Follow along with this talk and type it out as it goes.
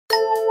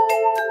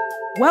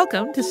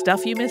Welcome to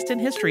Stuff You Missed in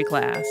History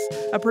Class,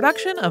 a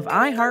production of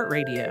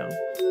iHeartRadio.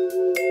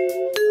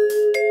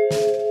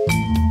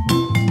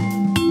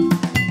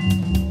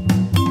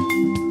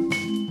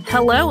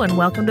 Hello and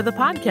welcome to the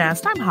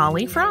podcast. I'm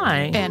Holly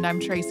Fry. And I'm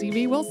Tracy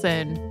V.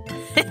 Wilson.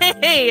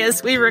 Hey,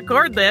 as we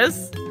record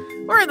this,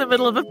 we're in the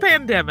middle of a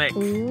pandemic.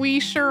 We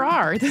sure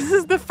are. This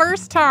is the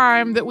first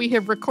time that we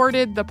have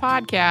recorded the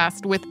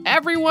podcast with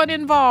everyone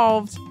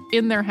involved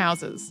in their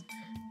houses.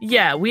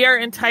 Yeah, we are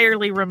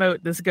entirely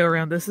remote this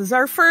go-around. This is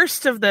our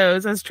first of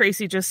those, as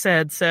Tracy just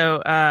said.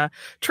 So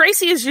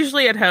Tracy is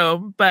usually at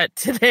home, but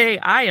today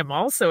I am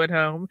also at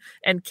home.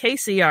 And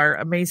Casey, our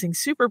amazing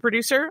super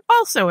producer,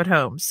 also at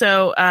home.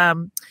 So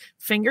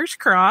fingers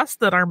crossed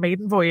that our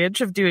maiden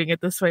voyage of doing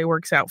it this way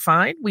works out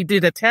fine. We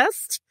did a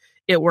test.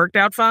 It worked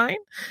out fine.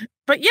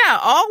 But yeah,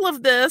 all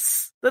of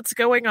this that's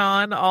going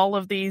on, all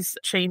of these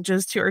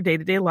changes to our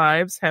day-to-day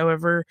lives,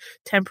 however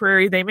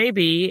temporary they may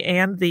be,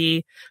 and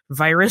the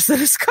virus that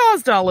has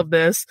caused all of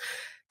this,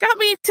 got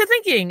me to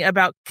thinking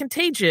about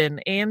contagion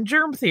and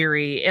germ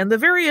theory and the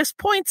various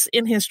points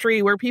in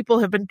history where people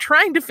have been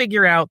trying to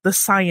figure out the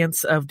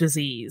science of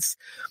disease.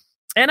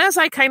 And as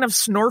I kind of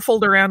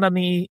snorkeled around on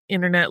the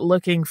internet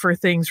looking for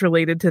things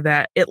related to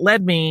that, it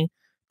led me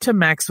to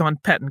Max von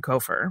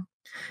Pettenkofer.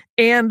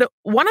 And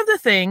one of the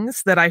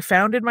things that I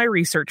found in my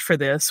research for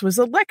this was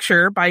a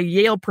lecture by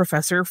Yale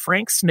professor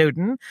Frank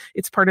Snowden.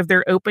 It's part of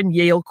their open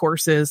Yale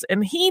courses.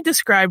 And he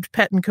described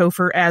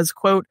Pettenkofer as,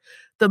 quote,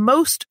 the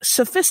most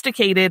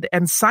sophisticated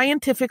and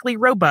scientifically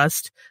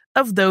robust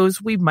of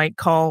those we might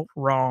call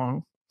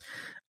wrong.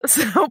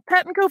 So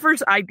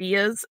Pettenkofer's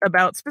ideas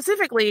about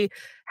specifically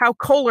how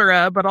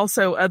cholera, but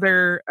also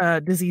other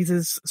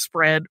diseases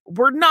spread,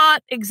 were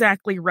not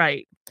exactly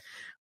right.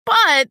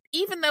 But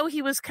even though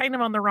he was kind of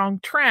on the wrong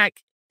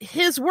track,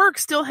 his work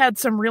still had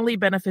some really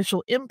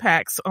beneficial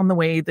impacts on the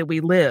way that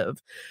we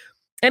live.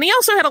 And he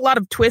also had a lot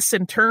of twists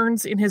and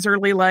turns in his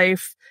early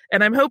life,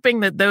 and I'm hoping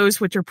that those,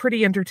 which are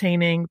pretty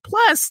entertaining,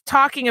 plus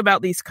talking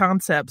about these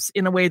concepts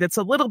in a way that's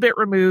a little bit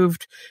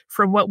removed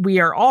from what we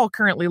are all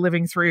currently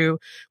living through,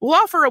 will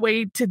offer a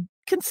way to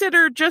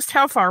consider just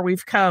how far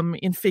we've come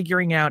in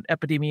figuring out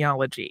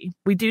epidemiology.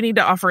 We do need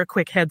to offer a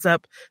quick heads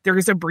up. There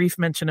is a brief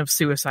mention of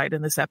suicide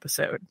in this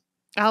episode.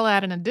 I'll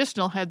add an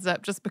additional heads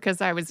up just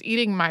because I was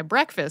eating my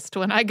breakfast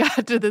when I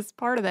got to this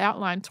part of the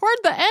outline. Toward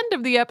the end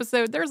of the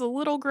episode, there's a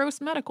little gross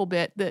medical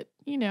bit that,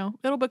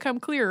 it'll become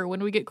clearer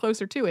when we get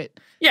closer to it.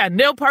 Yeah,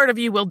 no part of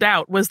you will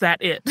doubt, was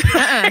that it?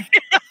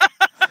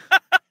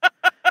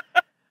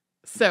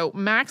 So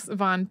Max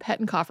von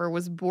Pettenkofer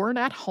was born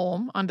at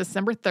home on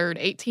December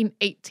 3rd,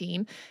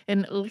 1818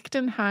 in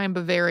Lichtenheim,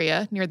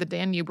 Bavaria, near the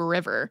Danube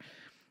River.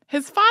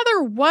 His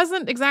father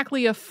wasn't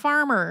exactly a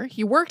farmer.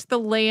 He worked the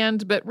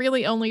land, but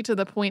really only to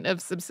the point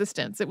of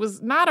subsistence. It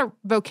was not a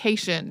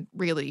vocation,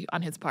 really,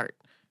 on his part.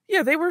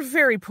 Yeah, they were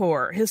very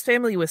poor. His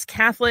family was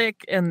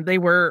Catholic, and they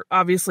were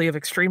obviously of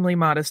extremely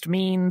modest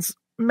means.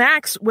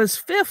 Max was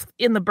fifth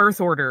in the birth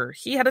order.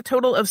 He had a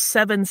total of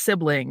 7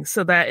 siblings,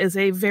 so that is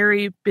a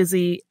very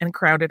busy and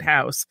crowded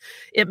house.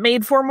 It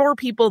made for more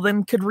people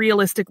than could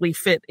realistically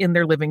fit in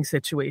their living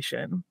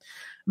situation.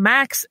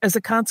 Max, as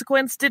a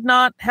consequence, did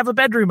not have a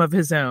bedroom of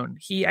his own.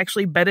 He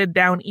actually bedded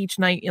down each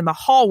night in the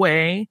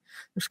hallway.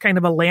 There's kind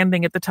of a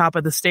landing at the top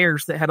of the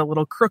stairs that had a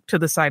little crook to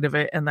the side of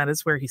it, and that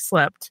is where he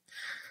slept.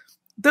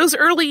 Those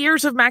early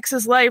years of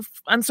Max's life,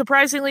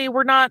 unsurprisingly,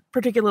 were not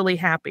particularly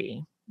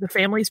happy. The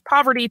family's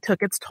poverty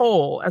took its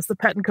toll, as the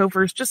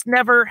Pettenkofers just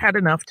never had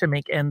enough to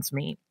make ends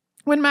meet.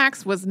 When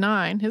Max was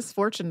 9, his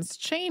fortunes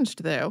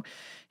changed, though.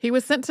 He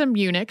was sent to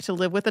Munich to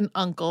live with an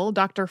uncle,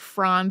 Dr.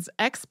 Franz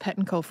X.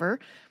 Pettenkofer.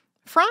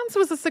 Franz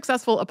was a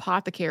successful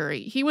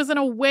apothecary. He was in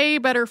a way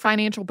better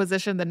financial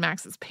position than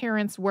Max's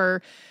parents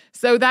were,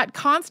 so that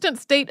constant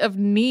state of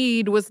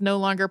need was no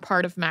longer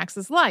part of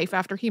Max's life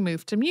after he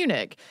moved to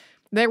Munich.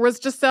 There was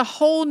just a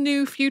whole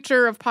new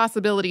future of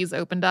possibilities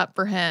opened up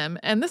for him,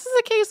 and this is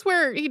a case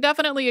where he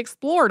definitely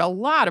explored a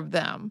lot of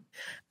them.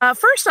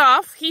 First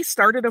off, he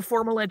started a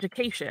formal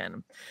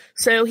education.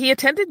 So he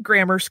attended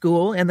grammar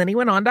school, and then he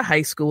went on to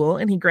high school,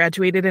 and he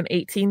graduated in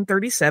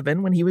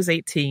 1837 when he was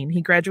 18.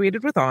 He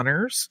graduated with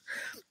honors.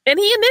 And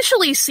he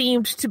initially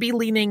seemed to be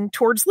leaning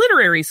towards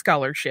literary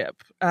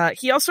scholarship.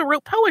 He also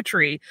wrote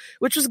poetry,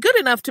 which was good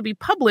enough to be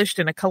published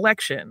in a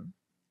collection.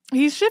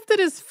 He shifted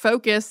his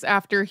focus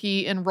after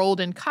he enrolled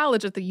in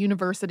college at the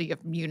University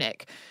of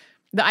Munich.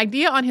 The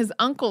idea on his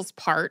uncle's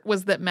part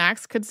was that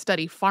Max could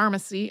study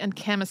pharmacy and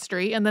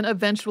chemistry and then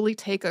eventually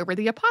take over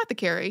the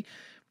apothecary.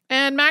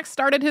 And Max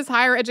started his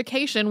higher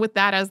education with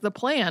that as the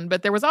plan.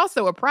 But there was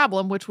also a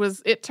problem, which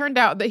was it turned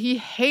out that he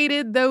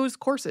hated those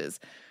courses.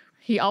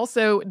 He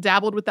also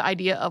dabbled with the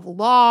idea of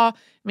law,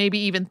 maybe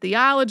even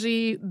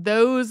theology.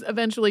 Those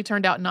eventually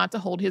turned out not to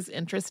hold his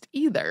interest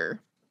either.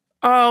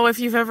 Oh, if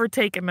you've ever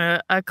taken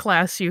a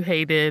class you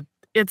hated,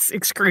 it's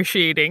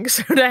excruciating.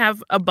 So to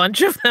have a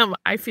bunch of them,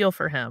 I feel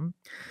for him.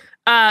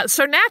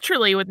 So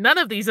naturally, with none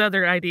of these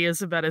other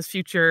ideas about his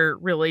future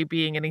really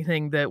being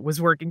anything that was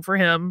working for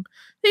him,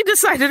 he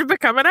decided to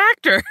become an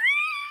actor.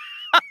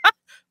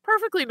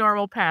 perfectly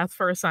normal path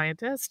for a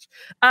scientist.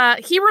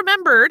 He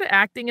remembered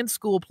acting in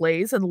school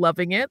plays and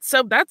loving it,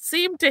 so that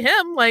seemed to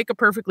him like a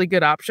perfectly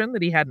good option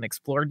that he hadn't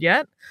explored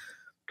yet.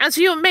 As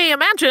you may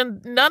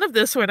imagine, none of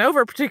this went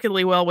over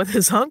particularly well with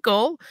his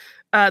uncle.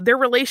 Their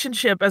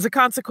relationship, as a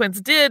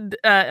consequence, did,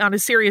 on a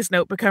serious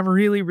note, become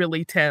really,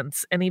 really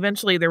tense. And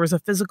eventually there was a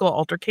physical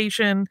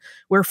altercation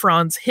where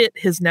Franz hit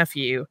his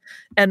nephew.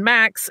 And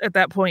Max, at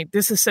that point,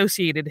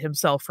 disassociated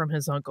himself from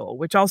his uncle,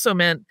 which also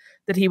meant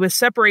that he was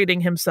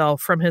separating himself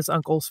from his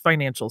uncle's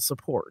financial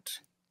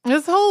support.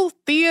 This whole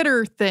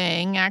theater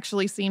thing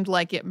actually seemed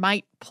like it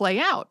might play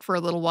out for a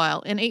little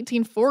while. In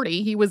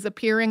 1840, he was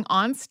appearing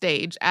on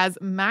stage as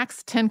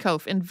Max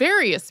Pettenkofer in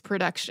various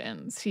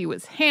productions. He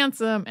was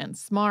handsome and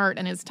smart,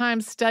 and his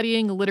time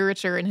studying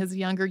literature in his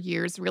younger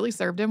years really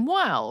served him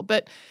well.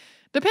 But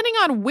depending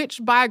on which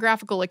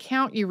biographical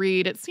account you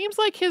read, it seems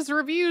like his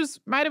reviews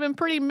might have been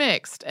pretty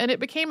mixed, and it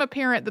became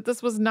apparent that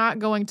this was not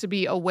going to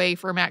be a way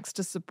for Max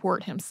to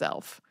support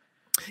himself.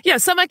 Yeah,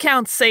 some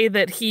accounts say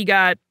that he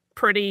got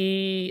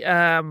pretty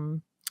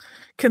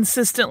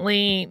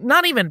consistently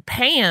not even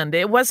panned.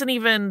 It wasn't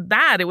even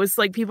that. It was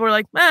like people were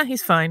like,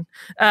 he's fine.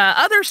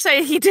 Others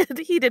say he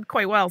did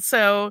quite well.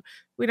 So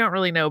we don't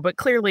really know, but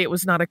clearly it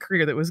was not a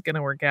career that was going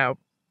to work out.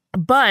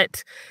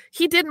 But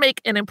he did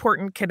make an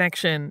important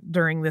connection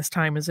during this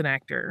time as an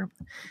actor.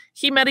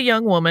 He met a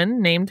young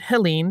woman named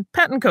Helene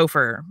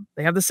Pettenkofer.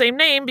 They have the same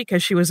name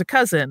because she was a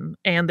cousin,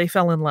 and they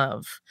fell in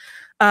love.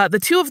 The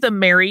two of them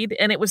married,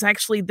 and it was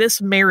actually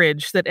this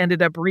marriage that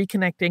ended up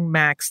reconnecting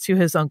Max to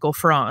his uncle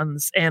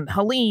Franz, and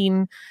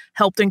Helene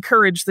helped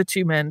encourage the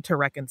two men to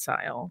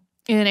reconcile.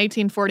 In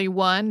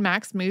 1841,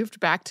 Max moved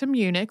back to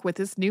Munich with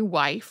his new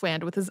wife,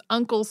 and with his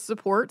uncle's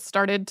support,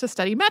 started to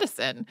study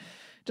medicine.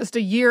 Just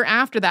a year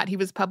after that, he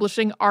was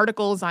publishing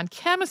articles on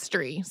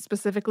chemistry,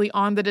 specifically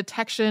on the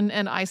detection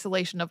and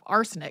isolation of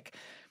arsenic.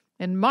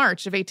 In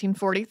March of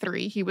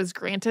 1843, he was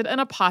granted an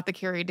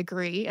apothecary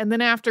degree, and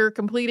then after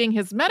completing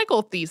his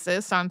medical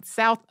thesis on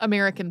South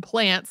American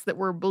plants that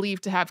were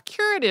believed to have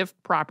curative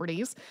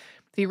properties,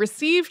 he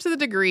received the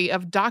degree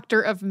of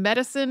Doctor of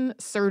Medicine,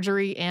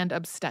 Surgery, and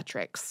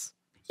Obstetrics.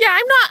 Yeah,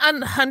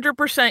 I'm not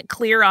 100%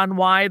 clear on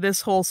why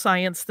this whole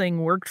science thing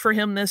worked for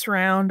him this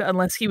round,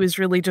 unless he was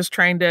really just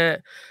trying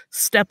to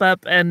step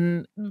up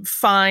and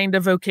find a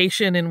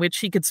vocation in which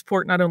he could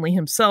support not only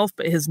himself,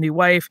 but his new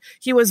wife.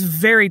 He was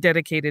very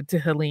dedicated to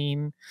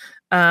Helene.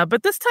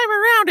 But this time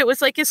around, it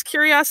was like his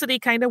curiosity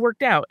kind of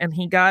worked out, and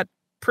he got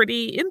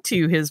pretty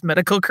into his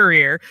medical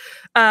career.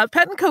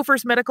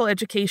 Pettenkofer's medical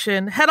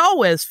education had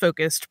always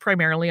focused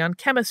primarily on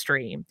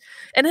chemistry,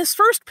 and his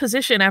first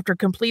position after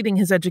completing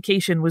his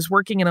education was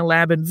working in a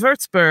lab in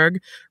Würzburg,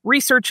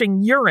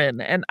 researching urine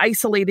and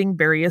isolating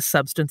various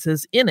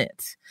substances in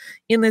it.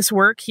 In this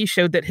work, he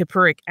showed that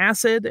hippuric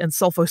acid and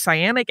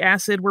sulfocyanic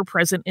acid were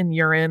present in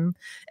urine,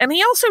 and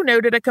he also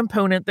noted a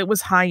component that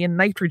was high in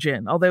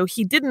nitrogen, although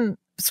he didn't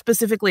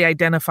specifically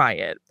identify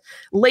it.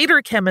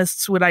 Later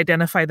chemists would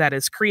identify that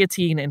as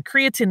creatine and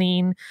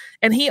creatinine,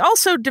 and he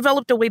also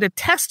developed a way to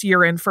test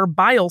urine for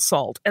bile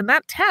salt, and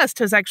that test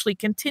has actually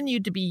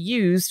continued to be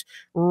used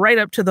right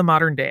up to the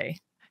modern day.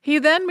 He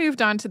then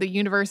moved on to the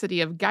University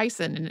of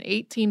Gießen in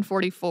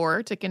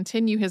 1844 to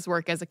continue his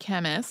work as a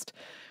chemist.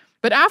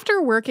 But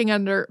after working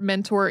under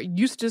mentor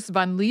Justus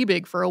von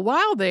Liebig for a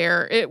while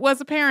there, it was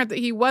apparent that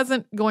he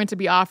wasn't going to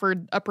be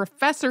offered a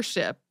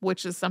professorship,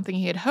 which is something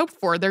he had hoped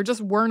for. There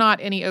just were not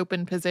any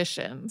open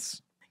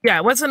positions. Yeah,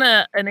 it wasn't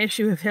an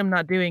issue of him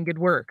not doing good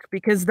work,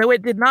 because though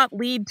it did not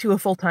lead to a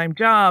full-time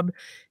job,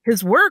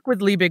 his work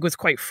with Liebig was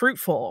quite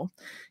fruitful.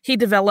 He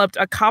developed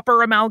a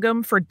copper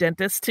amalgam for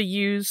dentists to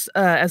use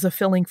as a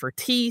filling for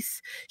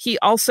teeth. He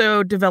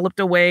also developed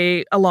a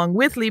way, along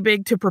with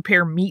Liebig, to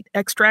prepare meat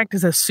extract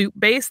as a soup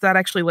base. That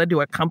actually led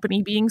to a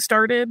company being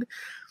started.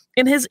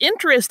 And his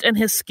interest and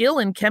his skill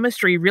in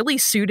chemistry really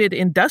suited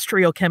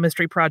industrial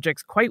chemistry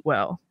projects quite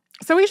well.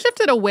 So he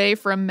shifted away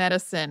from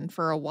medicine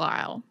for a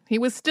while. He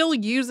was still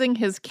using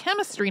his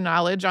chemistry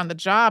knowledge on the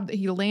job that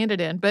he landed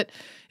in, but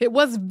it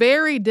was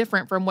very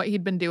different from what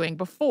he'd been doing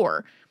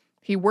before.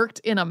 He worked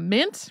in a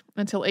mint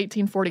until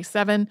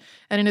 1847,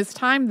 and in his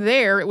time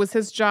there, it was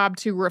his job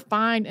to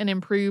refine and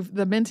improve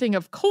the minting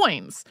of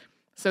coins,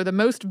 so the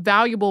most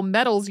valuable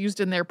metals used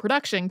in their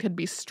production could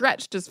be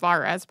stretched as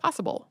far as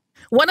possible.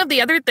 One of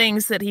the other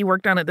things that he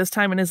worked on at this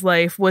time in his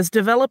life was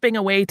developing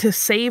a way to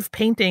save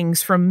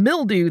paintings from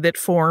mildew that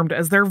formed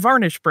as their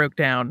varnish broke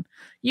down.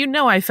 You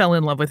know I fell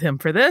in love with him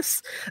for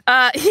this.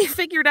 He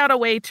figured out a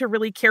way to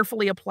really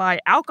carefully apply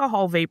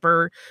alcohol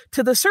vapor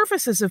to the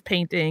surfaces of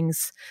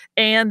paintings,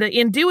 and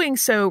in doing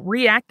so,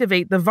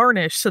 reactivate the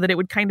varnish so that it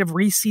would kind of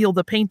reseal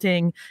the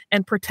painting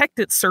and protect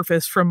its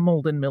surface from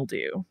mold and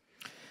mildew.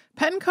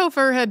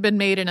 Pettenkofer had been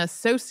made an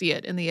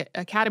associate in the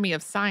Academy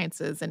of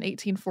Sciences in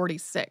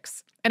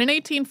 1846. And in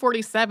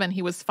 1847,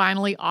 he was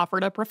finally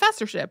offered a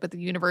professorship at the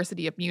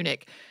University of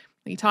Munich.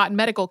 He taught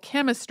medical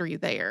chemistry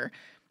there.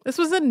 This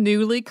was a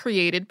newly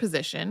created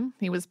position.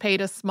 He was paid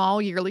a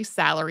small yearly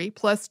salary,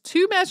 plus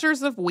 2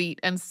 measures of wheat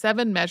and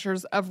 7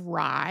 measures of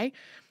rye.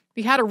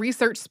 He had a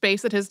research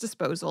space at his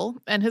disposal,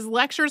 and his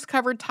lectures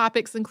covered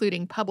topics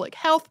including public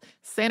health,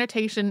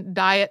 sanitation,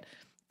 diet,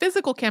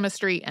 physical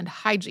chemistry, and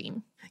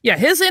hygiene. Yeah,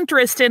 his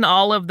interest in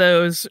all of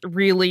those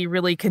really,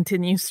 really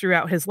continues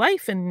throughout his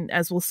life. And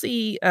as we'll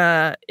see,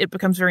 it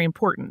becomes very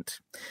important.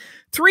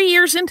 3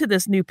 years into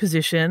this new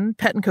position,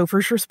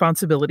 Pettenkofer's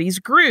responsibilities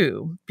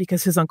grew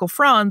because his uncle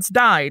Franz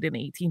died in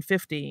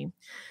 1850.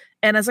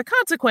 And as a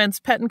consequence,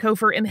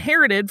 Pettenkofer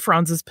inherited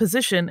Franz's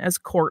position as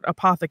court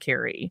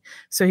apothecary.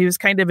 So he was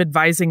kind of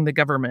advising the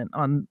government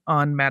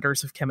on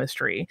matters of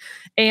chemistry.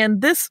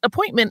 And this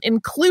appointment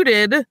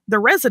included the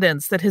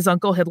residence that his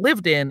uncle had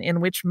lived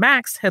in which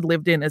Max had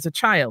lived in as a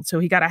child. So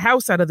he got a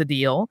house out of the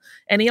deal,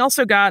 and he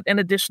also got an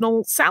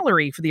additional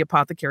salary for the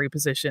apothecary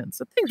position.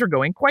 So things were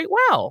going quite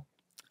well.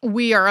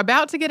 We are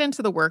about to get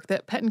into the work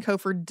that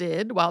Pettenkofer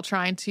did while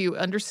trying to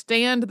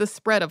understand the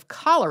spread of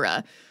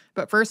cholera.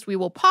 But first, we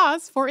will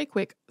pause for a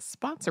quick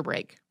sponsor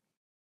break.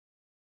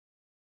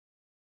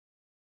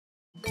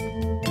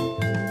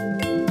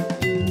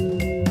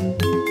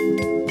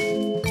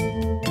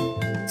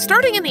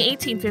 Starting in the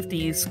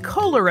 1850s,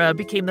 cholera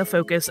became the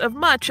focus of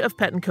much of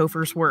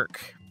Pettenkofer's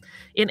work.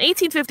 In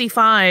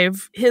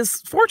 1855,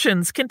 his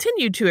fortunes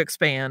continued to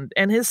expand,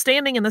 and his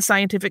standing in the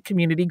scientific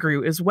community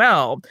grew as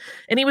well.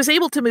 And he was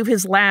able to move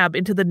his lab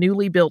into the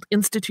newly built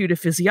Institute of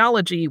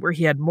Physiology, where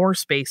he had more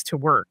space to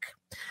work.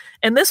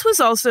 And this was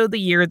also the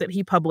year that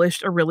he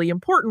published a really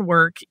important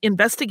work,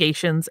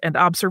 Investigations and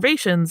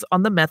Observations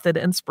on the Method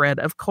and Spread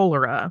of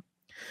Cholera.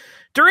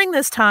 During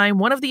this time,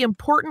 one of the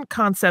important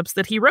concepts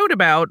that he wrote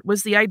about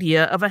was the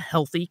idea of a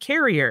healthy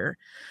carrier.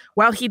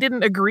 While he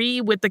didn't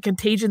agree with the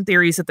contagion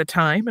theories at the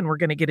time, and we're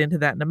going to get into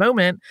that in a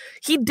moment,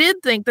 he did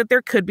think that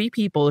there could be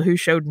people who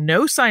showed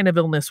no sign of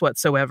illness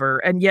whatsoever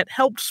and yet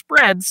helped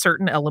spread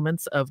certain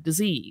elements of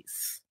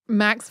disease.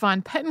 Max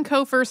von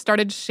Pettenkofer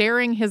started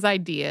sharing his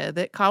idea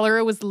that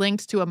cholera was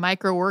linked to a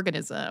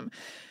microorganism.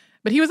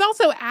 But he was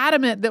also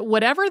adamant that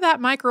whatever that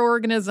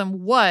microorganism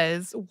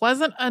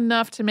wasn't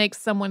enough to make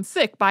someone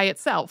sick by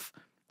itself.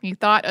 He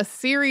thought a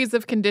series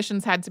of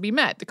conditions had to be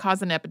met to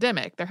cause an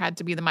epidemic. There had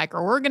to be the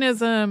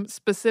microorganism,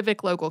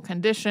 specific local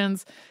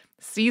conditions,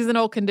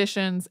 seasonal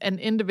conditions, and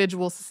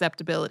individual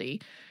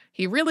susceptibility.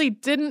 He really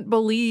didn't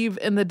believe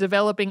in the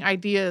developing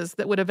ideas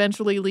that would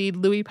eventually lead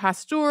Louis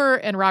Pasteur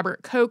and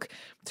Robert Koch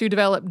to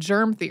develop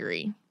germ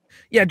theory.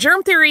 Yeah,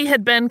 germ theory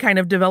had been kind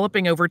of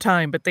developing over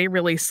time, but they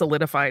really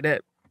solidified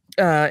it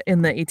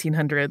in the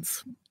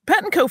 1800s.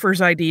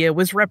 Pettenkofer's idea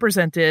was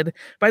represented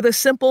by the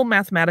simple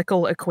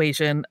mathematical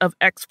equation of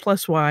x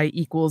plus y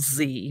equals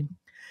z.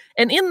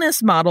 And in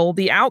this model,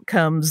 the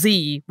outcome,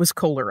 z, was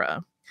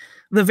cholera.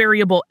 The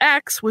variable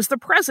x was the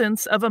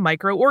presence of a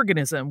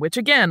microorganism, which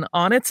again,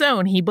 on its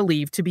own, he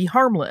believed to be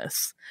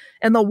harmless.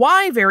 And the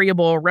y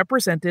variable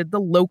represented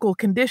the local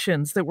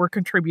conditions that were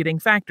contributing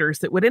factors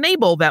that would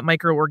enable that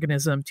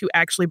microorganism to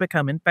actually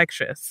become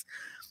infectious.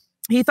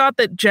 He thought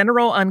that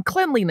general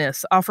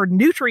uncleanliness offered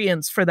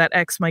nutrients for that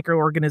X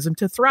microorganism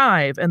to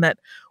thrive, and that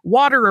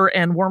water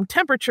and warm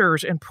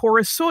temperatures and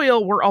porous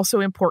soil were also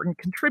important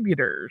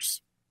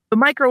contributors. The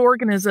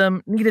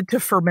microorganism needed to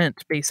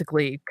ferment,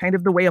 basically, kind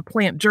of the way a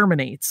plant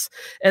germinates.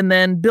 And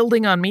then,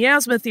 building on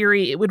miasma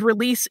theory, it would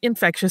release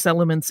infectious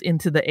elements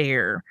into the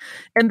air.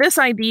 And this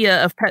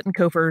idea of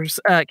Pettenkofer's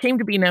came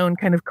to be known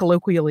kind of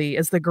colloquially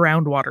as the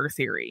groundwater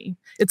theory.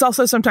 It's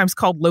also sometimes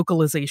called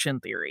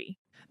localization theory.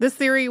 This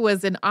theory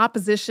was in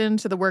opposition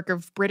to the work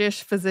of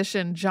British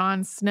physician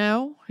John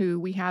Snow, who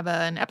we have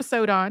an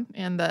episode on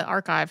in the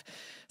archive.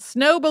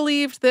 Snow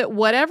believed that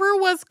whatever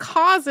was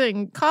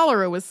causing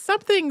cholera was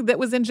something that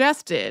was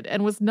ingested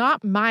and was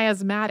not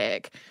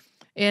miasmatic.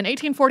 In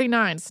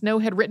 1849, Snow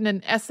had written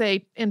an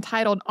essay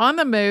entitled On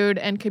the Mode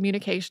and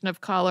Communication of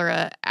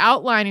Cholera,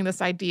 outlining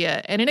this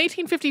idea. And in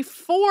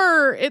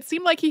 1854, it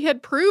seemed like he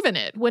had proven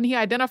it when he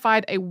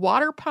identified a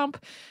water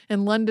pump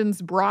in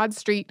London's Broad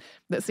Street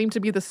that seemed to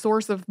be the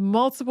source of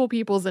multiple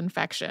people's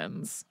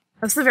infections.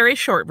 That's the very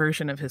short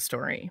version of his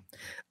story.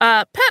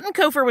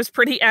 Pettenkofer was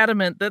pretty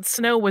adamant that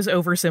Snow was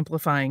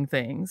oversimplifying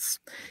things.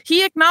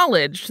 He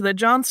acknowledged that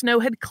John Snow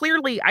had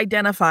clearly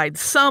identified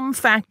some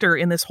factor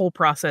in this whole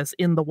process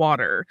in the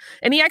water,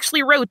 and he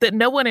actually wrote that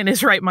no one in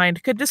his right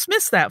mind could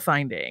dismiss that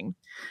finding.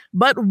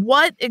 But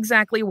what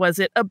exactly was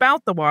it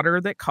about the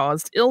water that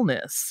caused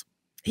illness?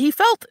 He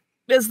felt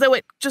as though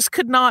it just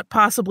could not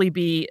possibly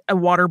be a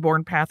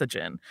waterborne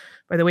pathogen.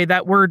 By the way,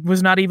 that word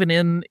was not even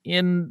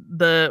in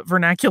the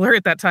vernacular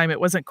at that time. It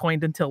wasn't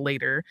coined until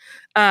later.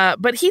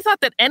 But he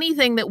thought that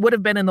anything that would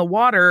have been in the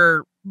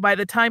water by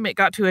the time it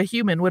got to a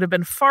human would have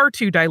been far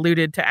too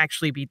diluted to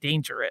actually be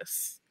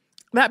dangerous.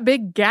 That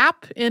big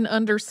gap in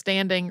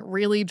understanding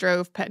really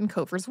drove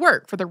Pettenkofer's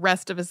work for the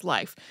rest of his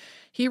life.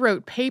 He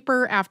wrote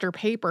paper after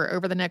paper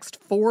over the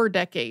next 4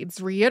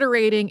 decades,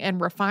 reiterating and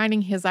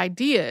refining his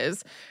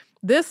ideas.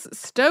 This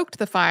stoked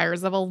the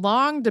fires of a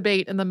long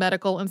debate in the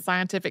medical and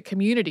scientific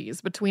communities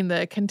between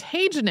the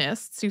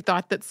contagionists who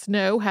thought that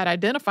Snow had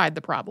identified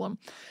the problem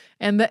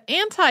and the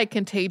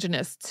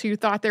anti-contagionists who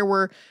thought there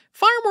were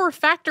far more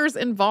factors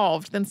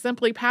involved than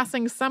simply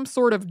passing some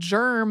sort of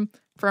germ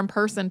from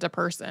person to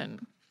person.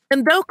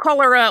 And though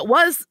cholera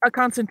was a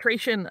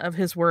concentration of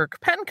his work,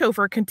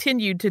 Pettenkofer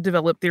continued to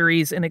develop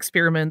theories and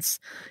experiments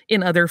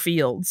in other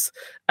fields.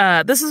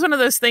 This is one of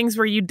those things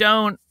where you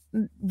don't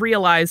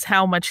realize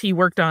how much he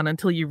worked on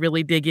until you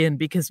really dig in,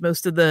 because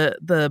most of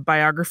the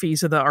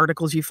biographies or the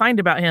articles you find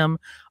about him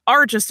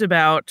are just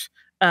about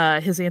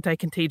his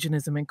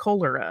anti-contagionism and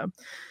cholera.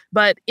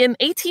 But in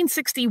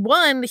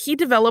 1861, he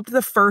developed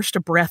the first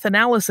breath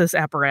analysis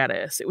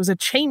apparatus. It was a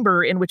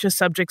chamber in which a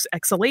subject's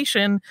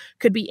exhalation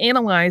could be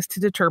analyzed to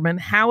determine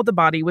how the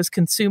body was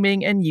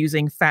consuming and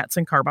using fats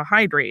and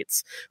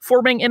carbohydrates,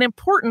 forming an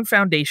important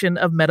foundation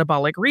of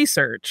metabolic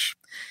research.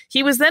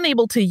 He was then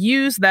able to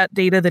use that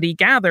data that he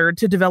gathered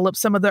to develop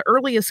some of the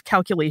earliest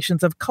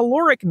calculations of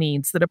caloric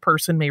needs that a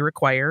person may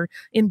require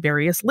in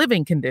various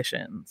living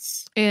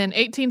conditions. In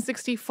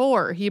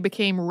 1864, he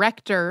became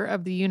rector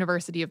of the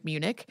University of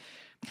Munich.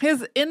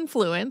 His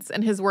influence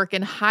and his work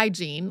in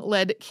hygiene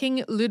led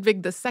King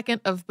Ludwig II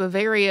of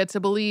Bavaria to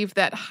believe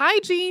that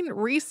hygiene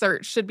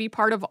research should be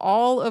part of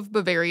all of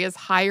Bavaria's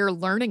higher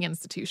learning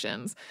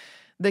institutions.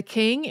 The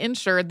king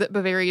ensured that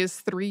Bavaria's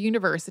 3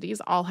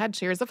 universities all had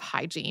chairs of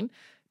hygiene.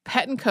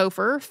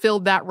 Pettenkofer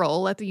filled that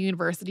role at the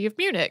University of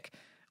Munich.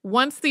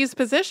 Once these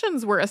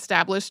positions were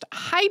established,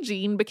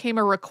 hygiene became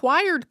a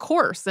required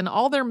course in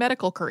all their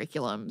medical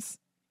curriculums.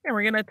 And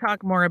we're going to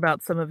talk more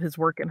about some of his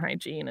work in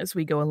hygiene as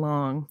we go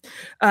along.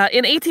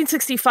 In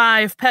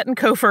 1865,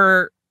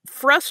 Pettenkofer,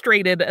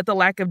 frustrated at the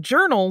lack of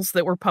journals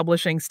that were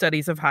publishing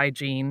studies of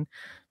hygiene,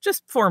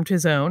 just formed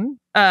his own.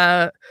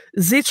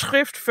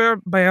 Zeitschrift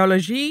für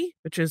Biologie,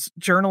 which is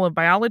Journal of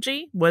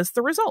Biology, was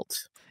the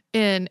result.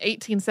 In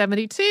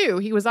 1872,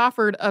 he was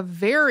offered a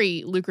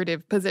very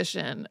lucrative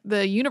position.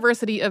 The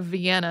University of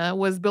Vienna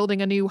was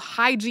building a new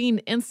hygiene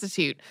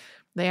institute.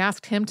 They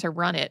asked him to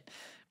run it.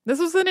 This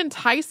was an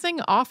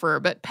enticing offer,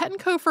 but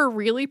Pettenkofer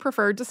really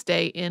preferred to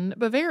stay in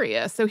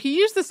Bavaria, so he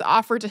used this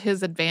offer to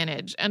his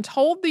advantage and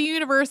told the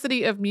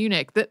University of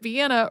Munich that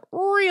Vienna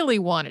really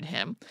wanted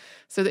him,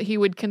 so that he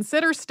would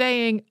consider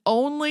staying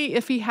only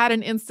if he had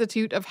an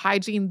institute of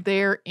hygiene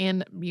there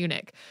in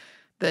Munich.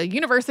 The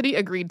university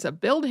agreed to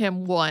build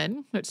him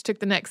one, which took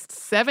the next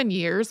 7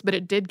 years, but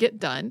it did get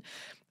done.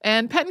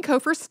 And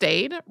Pettenkofer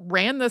stayed,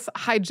 ran this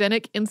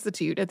hygienic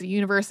institute at the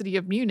University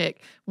of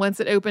Munich once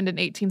it opened in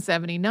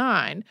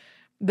 1879.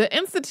 The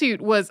institute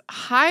was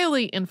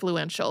highly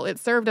influential. It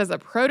served as a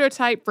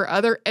prototype for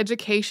other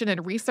education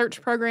and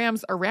research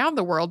programs around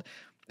the world.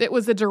 It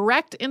was a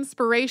direct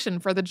inspiration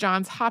for the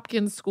Johns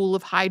Hopkins School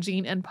of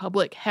Hygiene and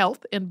Public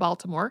Health in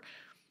Baltimore.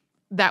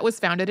 That was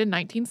founded in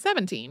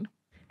 1917.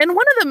 And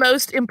one of the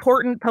most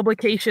important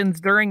publications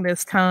during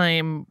this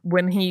time,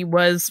 when he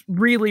was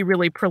really,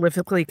 really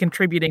prolifically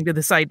contributing to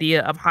this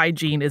idea of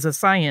hygiene as a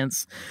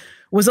science,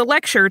 was a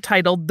lecture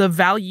titled The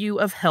Value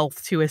of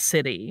Health to a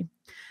City.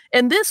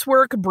 And this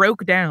work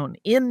broke down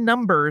in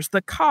numbers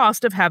the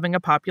cost of having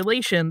a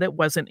population that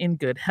wasn't in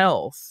good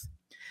health.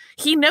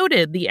 He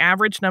noted the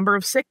average number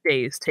of sick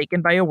days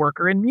taken by a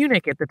worker in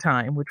Munich at the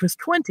time, which was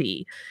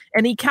 20,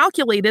 and he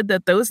calculated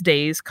that those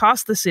days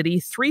cost the city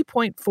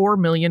 3.4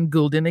 million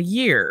gulden a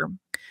year.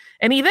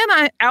 And he then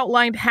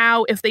outlined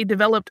how if they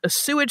developed a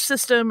sewage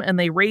system and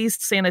they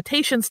raised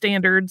sanitation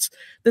standards,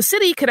 the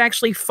city could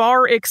actually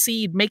far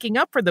exceed making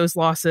up for those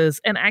losses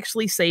and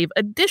actually save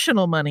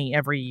additional money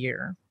every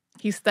year.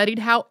 He studied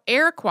how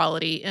air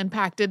quality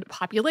impacted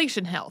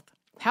population health,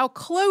 how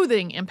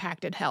clothing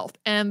impacted health,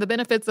 and the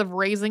benefits of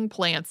raising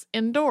plants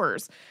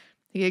indoors.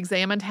 He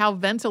examined how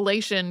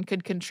ventilation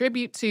could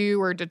contribute to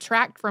or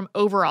detract from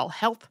overall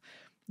health.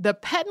 The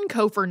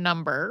Pettenkofer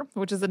number,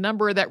 which is a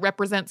number that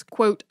represents,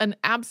 quote, an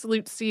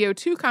absolute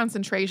CO2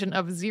 concentration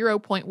of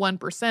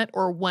 0.1%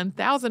 or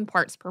 1,000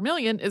 parts per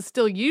million, is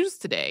still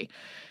used today.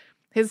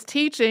 His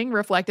teaching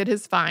reflected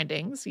his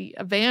findings. He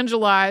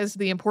evangelized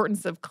the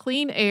importance of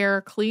clean air,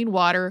 clean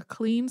water,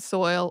 clean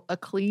soil, a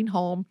clean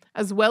home,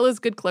 as well as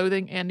good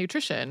clothing and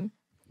nutrition.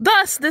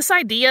 Thus, this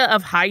idea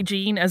of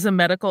hygiene as a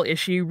medical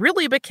issue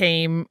really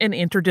became an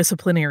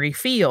interdisciplinary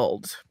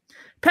field.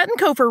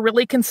 Pettenkofer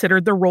really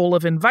considered the role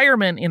of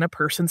environment in a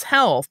person's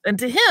health, and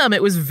to him,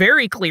 it was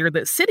very clear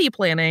that city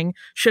planning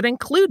should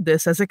include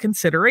this as a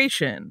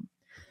consideration.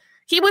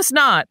 He was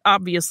not,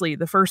 obviously,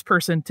 the first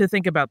person to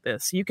think about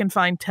this. You can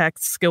find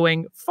texts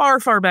going far,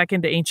 far back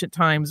into ancient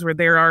times where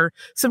there are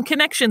some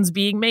connections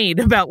being made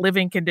about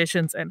living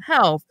conditions and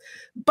health.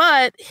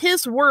 But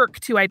his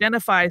work to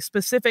identify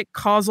specific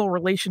causal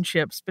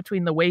relationships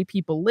between the way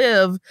people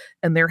live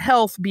and their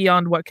health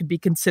beyond what could be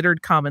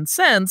considered common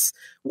sense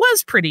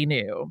was pretty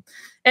new.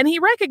 And he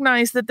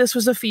recognized that this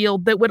was a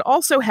field that would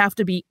also have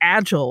to be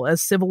agile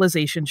as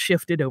civilization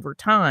shifted over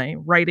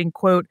time, writing,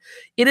 quote,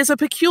 "It is a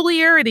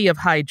peculiarity of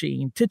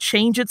hygiene to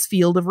change its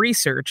field of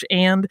research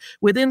and,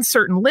 within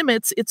certain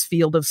limits, its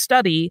field of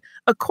study,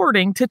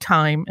 according to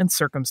time and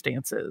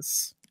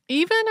circumstances."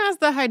 Even as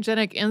the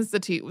Hygienic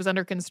Institute was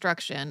under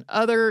construction,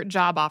 other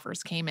job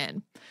offers came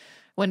in.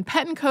 When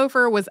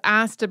Pettenkofer was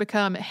asked to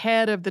become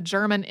head of the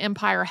German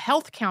Empire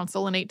Health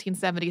Council in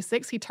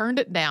 1876, he turned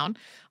it down,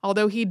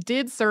 although he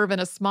did serve in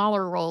a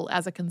smaller role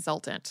as a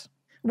consultant.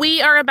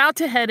 We are about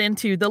to head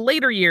into the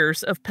later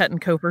years of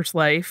Pettenkofer's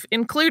life,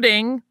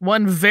 including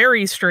one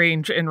very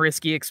strange and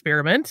risky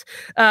experiment.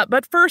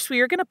 But first,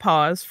 we are going to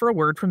pause for a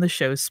word from the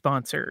show's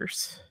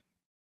sponsors.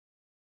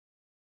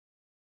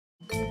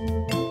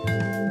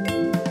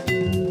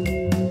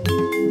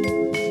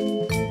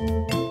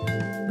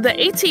 The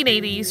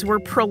 1880s were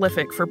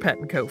prolific for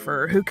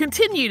Pettenkofer, who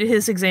continued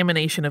his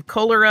examination of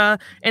cholera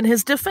and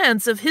his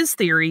defense of his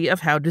theory of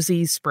how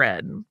disease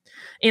spread.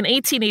 In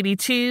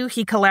 1882,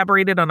 he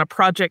collaborated on a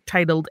project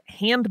titled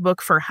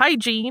Handbook for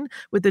Hygiene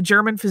with the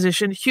German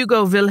physician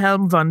Hugo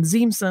Wilhelm von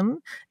Siemssen,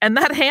 and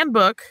that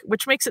handbook,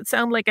 which makes it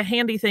sound like a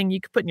handy thing you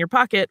could put in your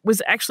pocket,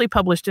 was actually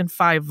published in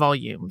 5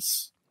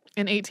 volumes.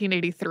 In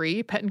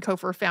 1883,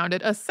 Pettenkofer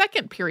founded a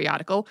second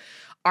periodical,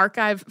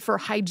 Archive for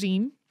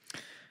Hygiene.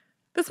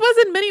 This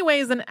was in many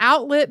ways an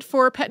outlet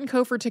for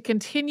Pettenkofer to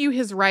continue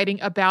his writing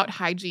about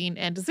hygiene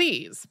and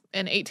disease. In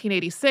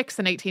 1886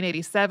 and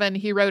 1887,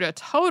 he wrote a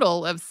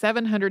total of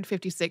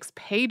 756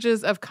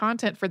 pages of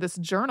content for this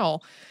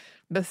journal.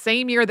 The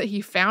same year that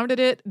he founded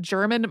it,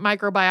 German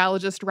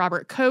microbiologist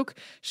Robert Koch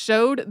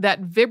showed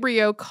that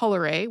Vibrio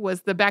cholerae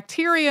was the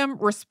bacterium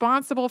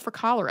responsible for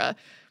cholera.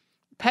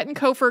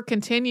 Pettenkofer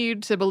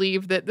continued to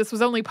believe that this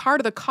was only part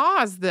of the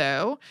cause,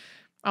 though.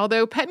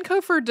 Although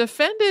Pettenkofer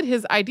defended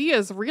his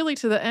ideas really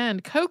to the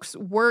end, Koch's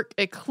work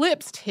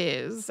eclipsed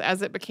his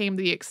as it became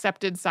the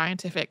accepted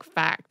scientific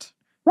fact.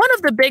 One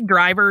of the big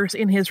drivers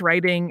in his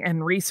writing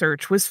and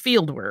research was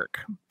fieldwork.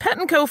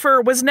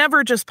 Pettenkofer was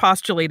never just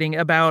postulating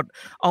about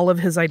all of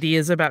his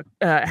ideas about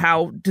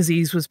how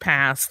disease was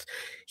passed.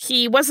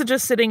 He wasn't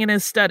just sitting in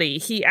his study.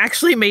 He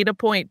actually made a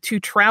point to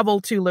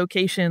travel to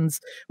locations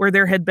where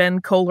there had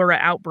been cholera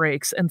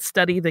outbreaks and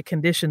study the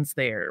conditions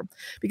there,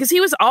 because he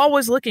was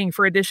always looking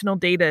for additional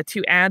data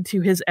to add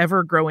to his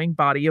ever-growing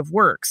body of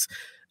works,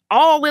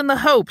 all in the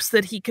hopes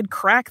that he could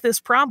crack this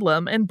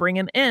problem and bring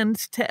an end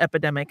to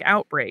epidemic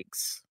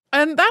outbreaks.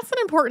 And that's an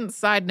important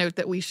side note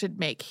that we should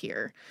make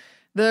here.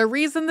 The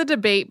reason the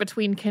debate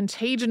between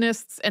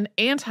contagionists and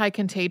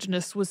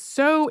anti-contagionists was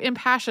so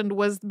impassioned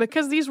was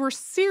because these were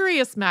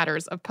serious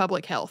matters of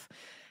public health.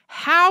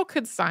 How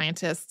could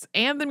scientists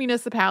and the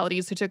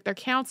municipalities who took their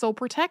counsel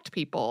protect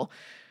people?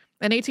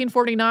 In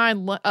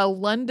 1849, a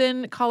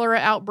London cholera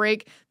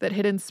outbreak that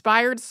had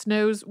inspired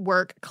Snow's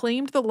work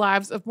claimed the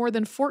lives of more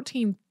than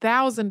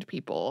 14,000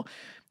 people.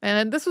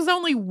 And this was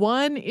only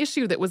one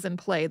issue that was in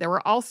play. There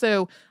were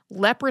also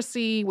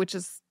leprosy, which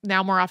is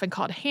now more often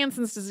called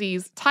Hansen's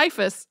disease,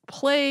 typhus,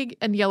 plague,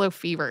 and yellow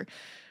fever.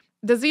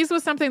 Disease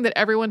was something that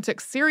everyone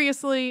took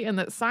seriously and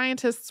that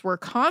scientists were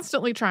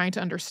constantly trying to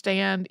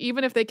understand,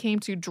 even if they came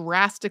to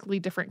drastically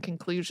different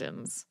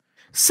conclusions.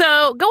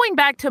 So, going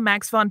back to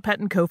Max von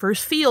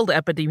Pettenkofer's field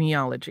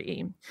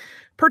epidemiology,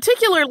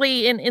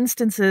 particularly in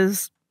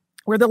instances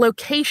where the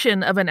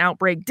location of an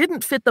outbreak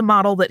didn't fit the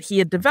model that he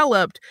had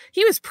developed,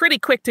 he was pretty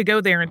quick to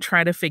go there and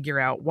try to figure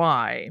out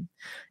why.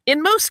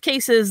 In most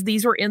cases,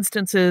 these were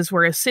instances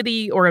where a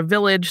city or a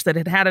village that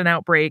had had an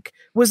outbreak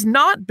was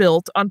not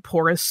built on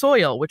porous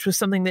soil, which was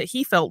something that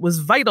he felt was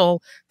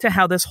vital to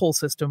how this whole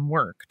system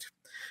worked.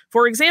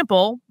 For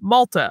example,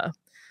 Malta.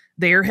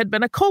 There had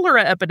been a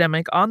cholera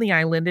epidemic on the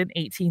island in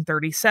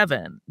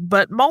 1837,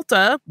 but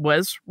Malta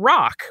was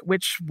rock,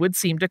 which would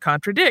seem to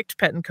contradict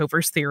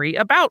Pettenkofer's theory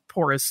about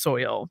porous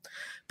soil.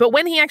 But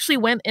when he actually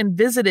went and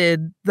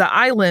visited the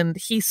island,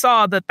 he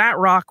saw that that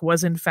rock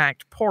was in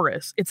fact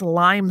porous. It's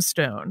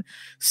limestone.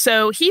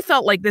 So he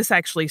felt like this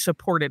actually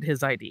supported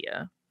his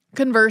idea.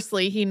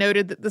 Conversely, he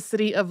noted that the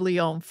city of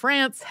Lyon,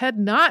 France, had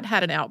not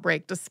had an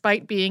outbreak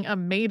despite being a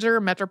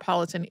major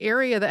metropolitan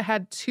area that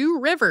had 2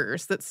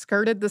 rivers that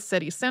skirted the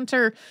city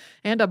center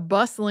and a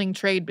bustling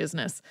trade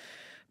business.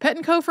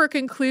 Pettenkofer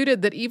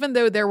concluded that even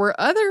though there were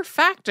other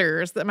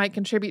factors that might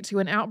contribute to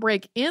an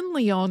outbreak in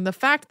Lyon, the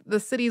fact that the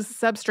city's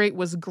substrate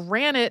was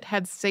granite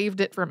had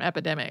saved it from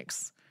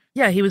epidemics.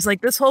 Yeah, he was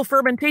like, this whole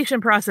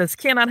fermentation process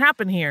cannot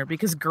happen here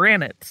because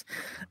granite.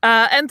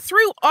 And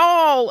through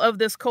all of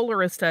this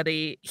cholera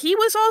study, he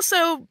was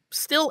also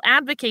still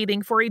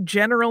advocating for a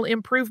general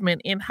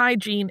improvement in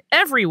hygiene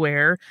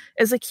everywhere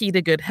as a key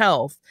to good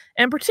health,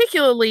 and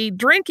particularly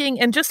drinking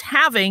and just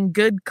having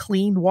good,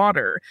 clean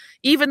water,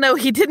 even though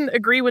he didn't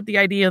agree with the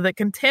idea that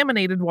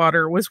contaminated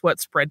water was what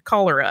spread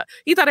cholera.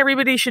 He thought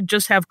everybody should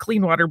just have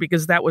clean water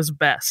because that was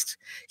best.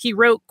 He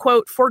wrote,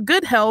 quote, "For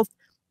good health,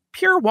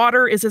 pure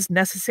water is as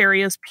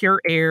necessary as pure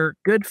air,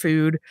 good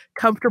food,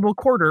 comfortable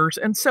quarters,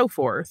 and so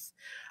forth.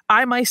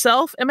 I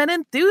myself am an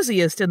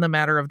enthusiast in the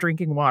matter of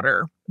drinking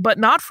water, but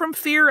not from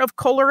fear of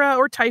cholera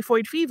or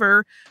typhoid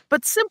fever,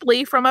 but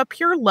simply from a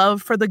pure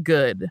love for the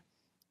good.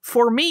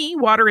 For me,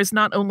 water is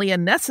not only a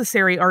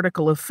necessary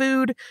article of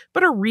food,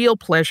 but a real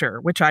pleasure,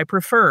 which I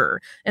prefer,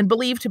 and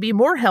believe to be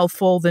more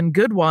healthful than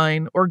good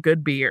wine or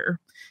good beer."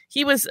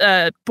 He was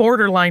a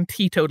borderline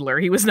teetotaler.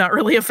 He was not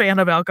really a fan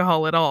of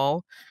alcohol at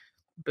all.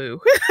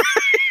 Boo.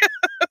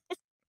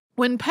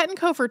 When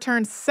Pettenkofer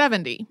turned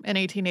 70 in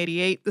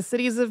 1888, the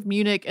cities of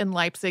Munich and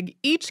Leipzig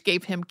each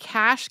gave him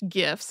cash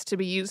gifts to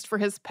be used for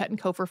his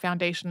Pettenkofer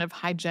Foundation of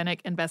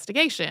Hygienic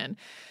Investigation.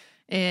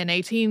 In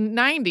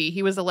 1890,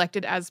 he was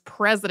elected as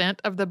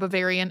president of the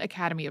Bavarian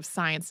Academy of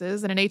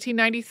Sciences, and in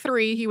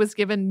 1893, he was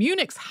given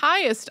Munich's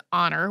highest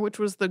honor, which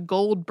was the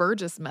Gold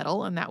Burgess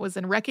Medal, and that was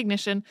in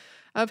recognition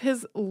of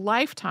his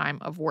lifetime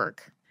of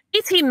work.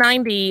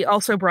 1890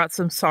 also brought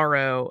some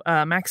sorrow.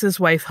 Max's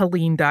wife,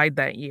 Helene, died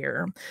that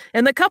year.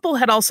 And the couple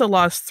had also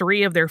lost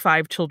 3 of their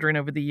 5 children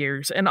over the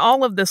years. And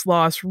all of this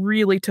loss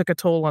really took a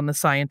toll on the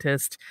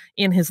scientist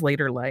in his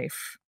later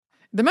life.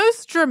 The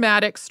most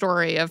dramatic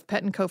story of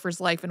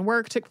Pettenkofer's life and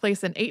work took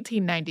place in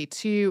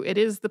 1892. It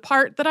is the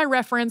part that I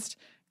referenced,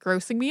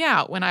 grossing me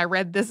out when I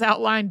read this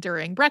outline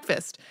during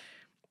breakfast.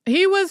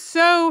 He was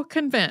so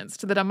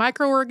convinced that a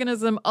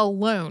microorganism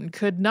alone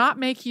could not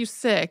make you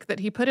sick that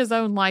he put his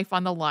own life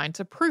on the line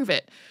to prove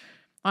it.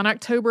 On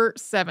October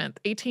 7th,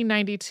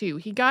 1892,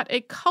 he got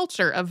a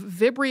culture of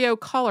Vibrio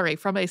cholerae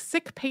from a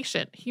sick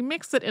patient. He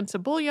mixed it into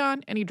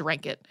bouillon and he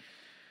drank it.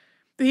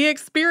 He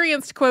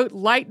experienced, quote,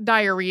 light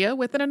diarrhea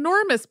with an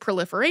enormous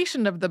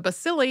proliferation of the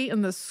bacilli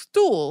in the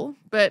stool,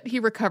 but he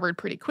recovered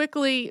pretty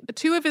quickly.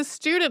 2 of his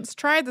students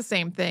tried the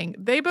same thing.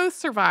 They both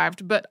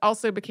survived, but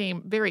also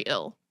became very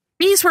ill.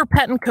 These were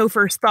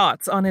Pettenkofer's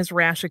thoughts on his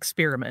rash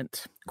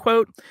experiment.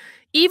 Quote,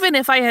 even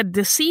if I had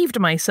deceived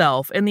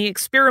myself and the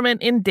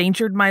experiment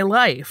endangered my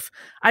life,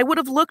 I would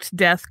have looked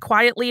death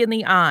quietly in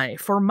the eye,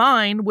 for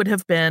mine would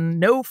have been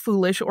no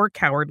foolish or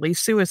cowardly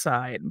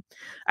suicide.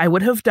 I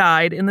would have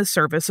died in the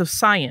service of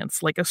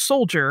science, like a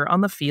soldier on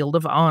the field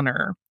of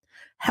honor.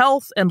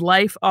 Health and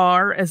life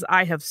are, as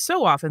I have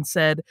so often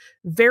said,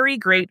 very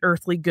great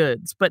earthly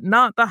goods, but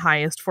not the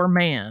highest for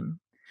man.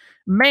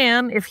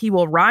 Man, if he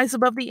will rise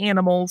above the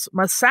animals,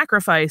 must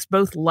sacrifice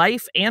both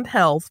life and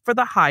health for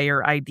the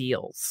higher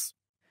ideals.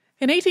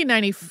 In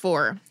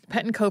 1894,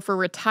 Pettenkofer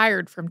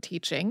retired from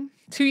teaching.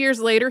 2 years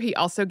later, he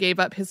also gave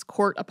up his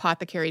court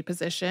apothecary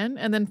position.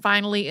 And then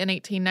finally, in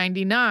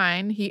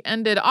 1899, he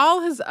ended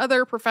all his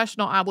other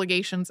professional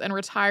obligations and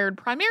retired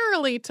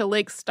primarily to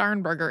Lake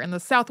Starnberger in the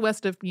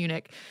southwest of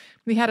Munich.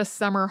 He had a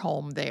summer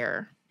home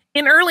there.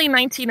 In early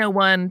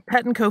 1901,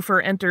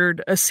 Pettenkofer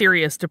entered a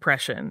serious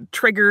depression,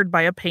 triggered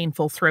by a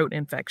painful throat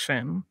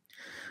infection.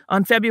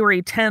 On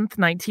February 10th,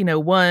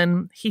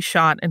 1901, he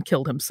shot and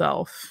killed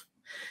himself.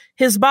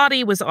 His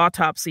body was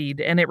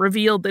autopsied, and it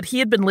revealed that he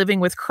had been living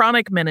with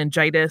chronic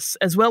meningitis,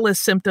 as well as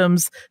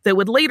symptoms that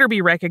would later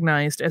be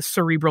recognized as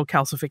cerebral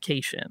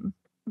calcification.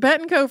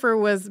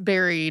 Pettenkofer was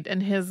buried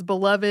in his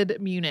beloved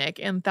Munich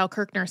in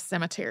Thalkirchner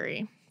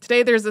Cemetery.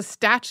 Today, there's a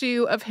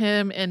statue of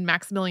him in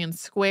Maximilian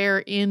Square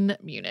in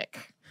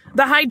Munich.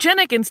 The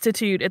Hygienic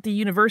Institute at the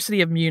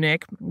University of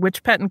Munich,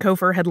 which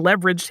Pettenkofer had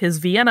leveraged his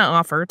Vienna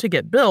offer to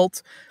get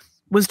built,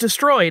 was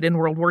destroyed in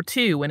World War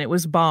II when it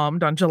was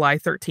bombed on July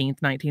 13,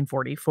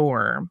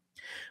 1944.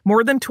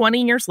 More than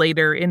 20 years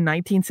later, in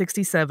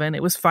 1967,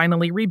 it was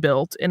finally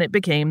rebuilt, and it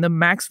became the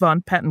Max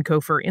von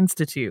Pettenkofer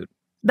Institute.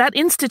 That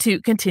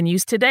institute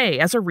continues today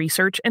as a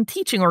research and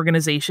teaching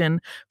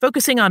organization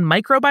focusing on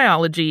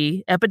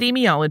microbiology,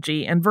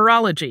 epidemiology, and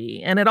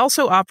virology, and it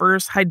also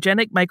offers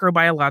hygienic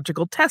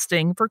microbiological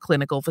testing for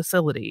clinical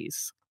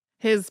facilities.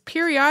 His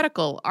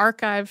periodical,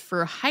 Archive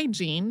for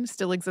Hygiene,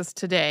 still exists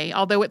today,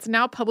 although it's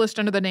now published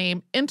under the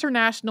name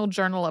International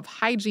Journal of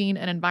Hygiene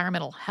and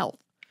Environmental Health.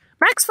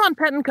 Max von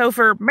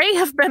Pettenkofer may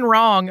have been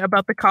wrong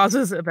about the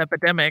causes of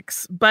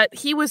epidemics, but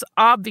he was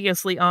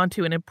obviously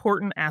onto an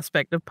important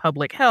aspect of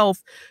public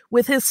health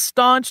with his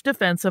staunch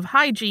defense of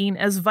hygiene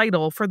as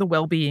vital for the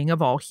well-being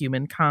of all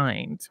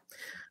humankind.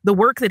 The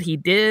work that he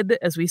did,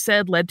 as we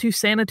said, led to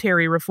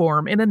sanitary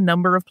reform in a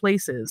number of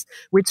places,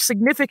 which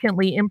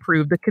significantly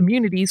improved the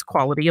community's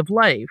quality of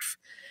life.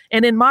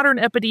 And in modern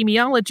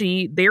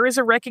epidemiology, there is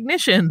a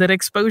recognition that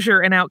exposure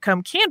and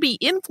outcome can be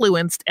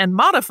influenced and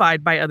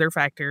modified by other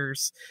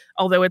factors,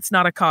 although it's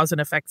not a cause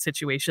and effect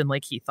situation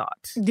like he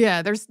thought.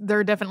 Yeah, there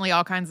are definitely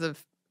all kinds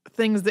of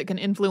things that can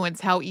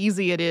influence how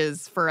easy it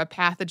is for a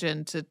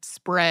pathogen to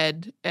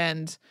spread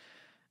and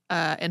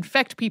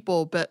infect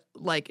people, but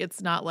like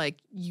it's not like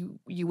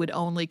you would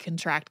only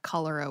contract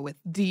cholera with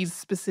these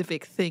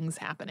specific things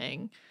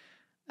happening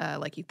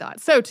like you thought.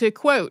 So to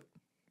quote,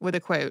 with a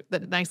quote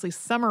that nicely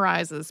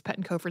summarizes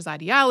Pettenkofer's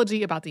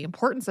ideology about the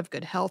importance of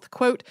good health,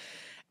 quote,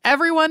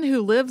 everyone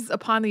who lives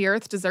upon the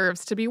earth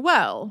deserves to be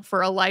well,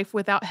 for a life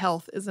without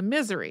health is a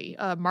misery,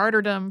 a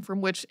martyrdom from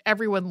which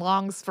everyone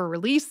longs for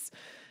release,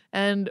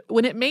 and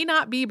when it may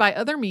not be by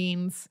other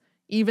means,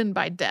 even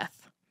by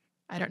death.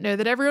 I don't know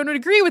that everyone would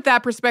agree with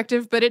that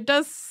perspective, but it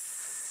does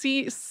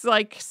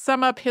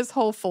sum up his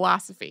whole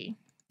philosophy.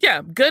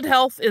 Yeah, good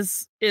health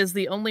is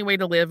the only way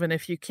to live, and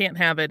if you can't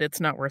have it, it's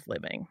not worth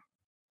living.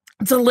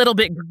 It's a little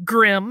bit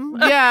grim.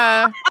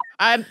 Yeah,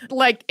 I'm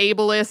like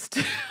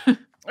ableist.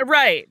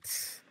 Right.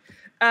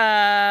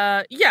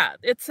 Yeah,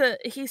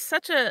 he's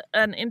such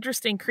an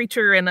interesting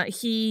creature, and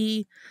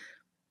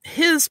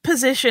his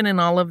position in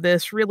all of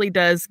this really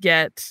does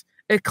get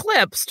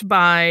eclipsed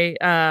by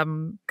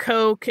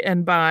Koch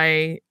and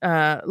by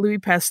Louis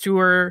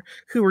Pasteur,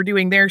 who were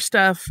doing their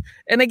stuff.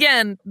 And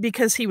again,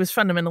 because he was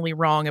fundamentally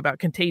wrong about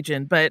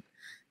contagion, but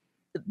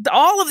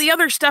all of the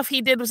other stuff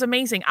he did was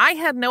amazing. I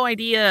had no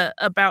idea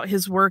about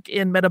his work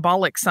in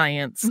metabolic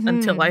science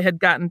until I had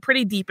gotten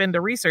pretty deep into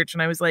research.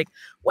 And I was like,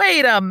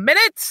 wait a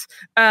minute,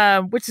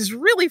 which is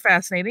really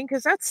fascinating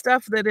because that's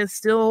stuff that is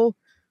still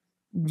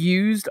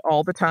used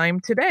all the time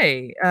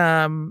today,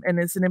 and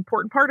is an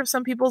important part of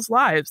some people's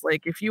lives.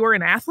 Like if you are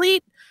an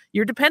athlete,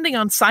 you're depending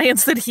on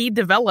science that he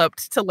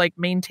developed to like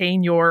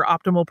maintain your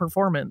optimal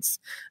performance,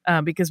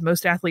 because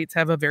most athletes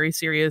have a very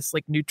serious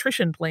like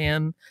nutrition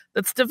plan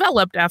that's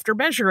developed after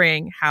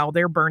measuring how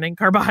they're burning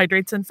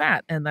carbohydrates and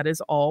fat, and that is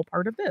all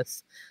part of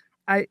this.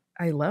 I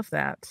love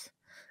that.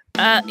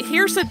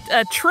 Here's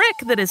a trick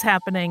that is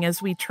happening as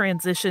we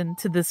transition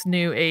to this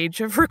new age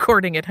of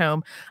recording at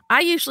home. I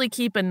usually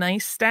keep a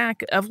nice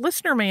stack of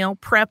listener mail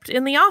prepped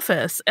in the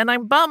office, and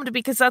I'm bummed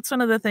because that's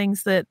one of the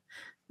things that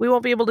we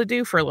won't be able to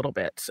do for a little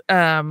bit,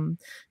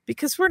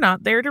 because we're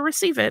not there to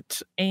receive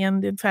it.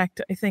 And in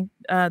fact, I think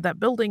that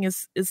building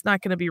is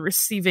not going to be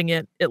receiving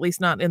it, at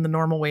least not in the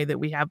normal way that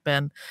we have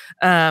been.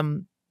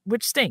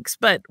 Which stinks,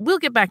 but we'll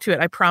get back to it.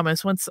 I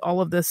promise. Once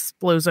all of this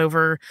blows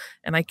over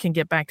and I can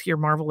get back to your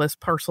marvelous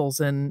parcels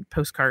and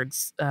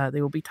postcards,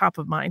 they will be top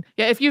of mind.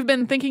 Yeah, if you've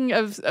been thinking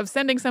of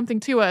sending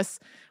something to us,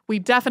 we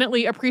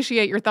definitely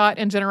appreciate your thought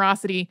and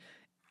generosity.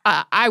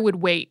 I would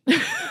wait.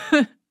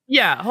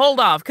 Yeah, hold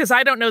off, because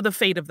I don't know the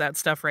fate of that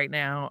stuff right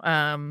now.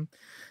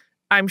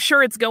 I'm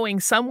sure it's going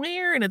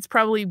somewhere, and it's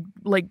probably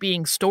like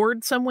being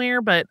stored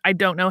somewhere, but I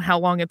don't know how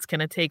long it's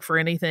going to take for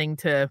anything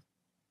to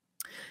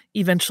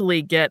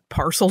eventually get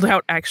parceled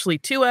out actually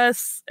to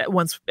us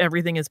once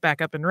everything is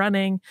back up and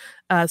running.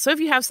 So if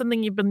you have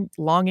something you've been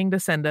longing to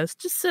send us,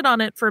 just sit on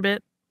it for a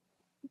bit.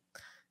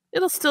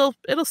 It'll still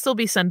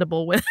be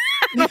sendable when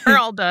we're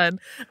all done.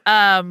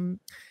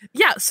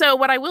 Yeah. So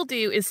what I will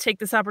do is take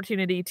this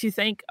opportunity to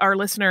thank our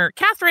listener,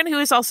 Catherine, who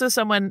is also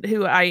someone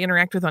who I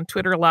interact with on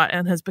Twitter a lot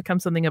and has become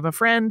something of a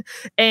friend.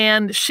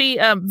 And she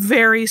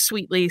very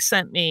sweetly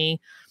sent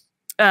me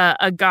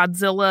a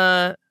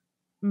Godzilla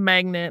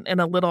magnet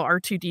and a little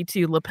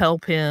R2-D2 lapel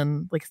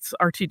pin, like it's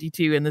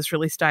R2-D2 in this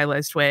really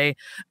stylized way,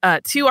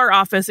 to our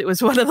office. It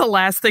was one of the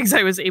last things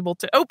I was able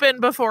to open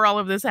before all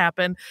of this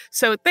happened.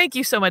 So thank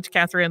you so much,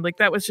 Catherine. Like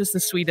that was just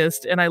the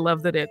sweetest. And I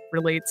love that it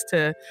relates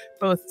to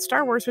both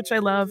Star Wars, which I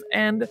love,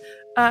 and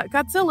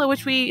Godzilla,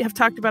 which we have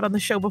talked about on the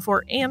show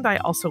before, and I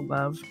also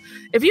love.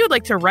 If you would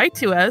like to write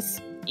to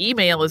us,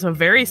 email is a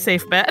very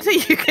safe bet.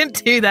 You can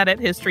do that at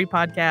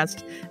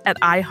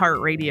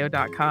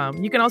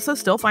historypodcast@iHeartRadio.com. You can also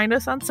still find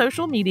us on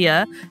social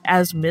media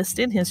as Missed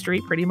in History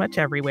pretty much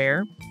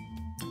everywhere.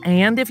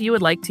 And if you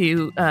would like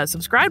to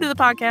subscribe to the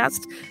podcast,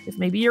 if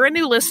maybe you're a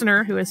new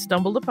listener who has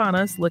stumbled upon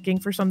us looking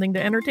for something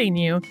to entertain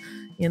you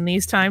in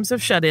these times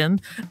of shut-in,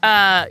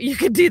 you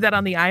can do that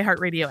on the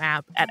iHeartRadio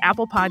app, at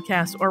Apple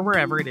Podcasts, or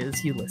wherever it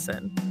is you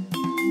listen.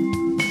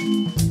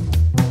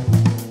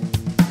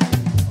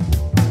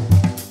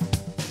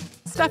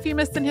 Stuff You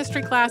Missed in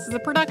History Class is a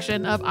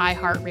production of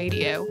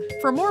iHeartRadio.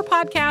 For more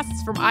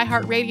podcasts from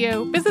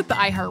iHeartRadio, visit the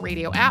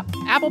iHeartRadio app,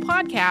 Apple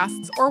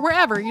Podcasts, or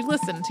wherever you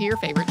listen to your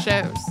favorite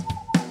shows.